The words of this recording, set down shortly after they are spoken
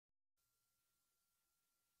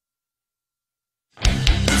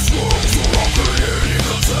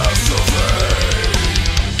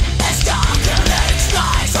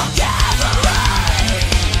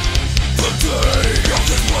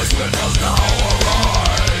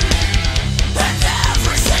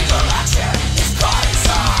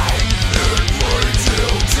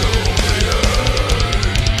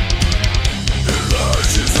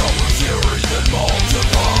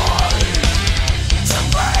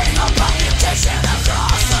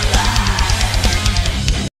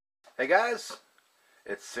Hey guys,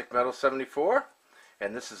 it's Sick Metal 74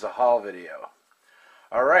 and this is a haul video.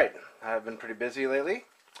 Alright, I've been pretty busy lately.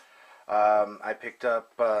 I picked up,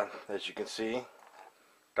 as you can see,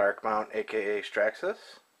 Dark Mount aka Straxus.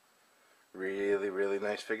 Really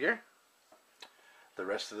nice figure. The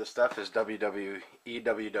rest of the stuff is WWE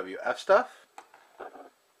WWF stuff.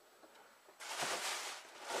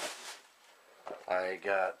 I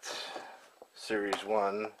got Series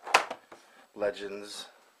 1 Legends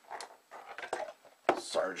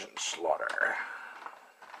Sergeant Slaughter.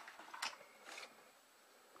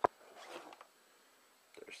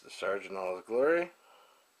 There's the Sergeant in all his glory.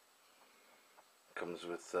 Comes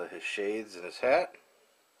with his shades and his hat.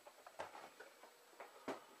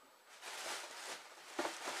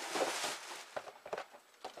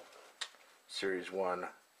 Series 1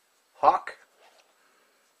 Hawk.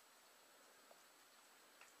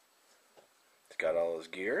 It's got all his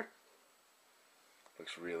gear.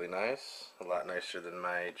 Looks really nice. A lot nicer than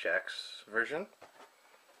my Jack's version.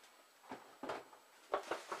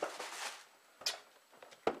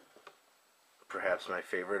 Perhaps my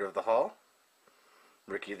favorite of the haul.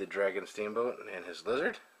 Ricky the Dragon Steamboat and his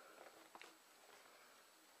lizard.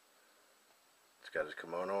 It's got his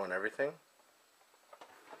kimono and everything.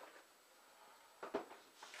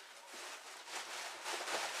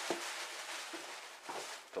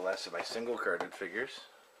 The last of my single carded figures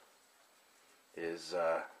is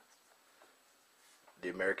the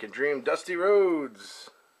American Dream, Dusty Rhodes.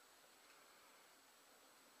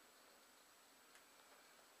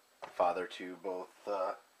 Father to both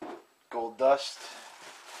Gold Dust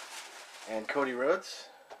and Cody Rhodes.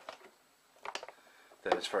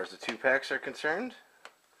 Then as far as the 2-packs are concerned,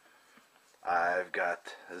 I've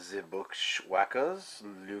got the Bushwhackers,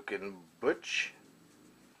 Luke and Butch.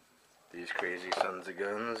 These crazy sons of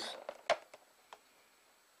guns.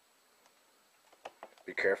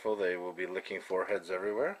 Be careful, they will be licking foreheads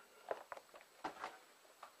everywhere.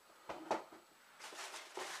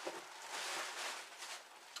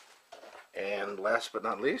 And last but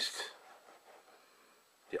not least,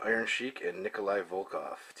 the Iron Sheik and Nikolai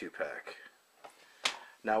Volkov 2-pack.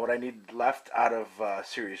 Now what I need left out of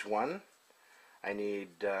Series 1, I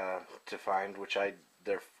need to find,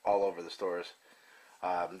 they're all over the stores,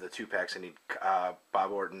 the 2-packs. I need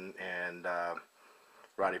Bob Orton and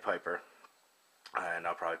Roddy Piper. And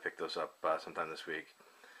I'll probably pick those up sometime this week.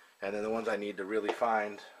 And then the ones I need to really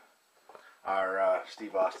find are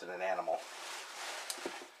Steve Austin and Animal.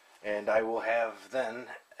 And I will have then,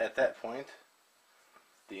 at that point,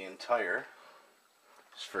 the entire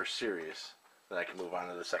first series. Then I can move on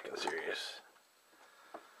to the second series.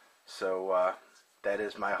 So that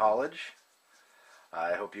is my haulage.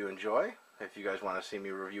 I hope you enjoy. If you guys want to see me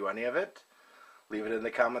review any of it, leave it in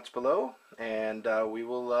the comments below, and we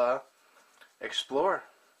will explore.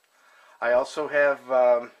 I also have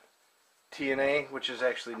TNA, which is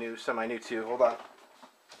actually new, semi-new too. Hold on.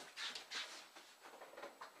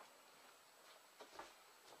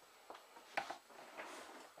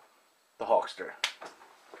 The Hulkster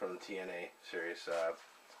from the TNA series.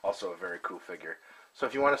 Also a very cool figure. So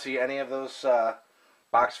if you want to see any of those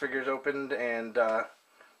box figures opened and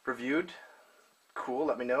reviewed, cool,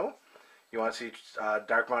 let me know. You want to see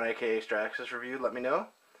Darkmon aka Straxus reviewed, let me know.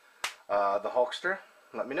 The Hulkster,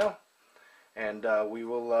 let me know, and we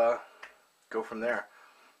will go from there.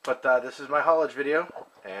 But this is my haulage video,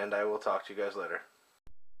 and I will talk to you guys later.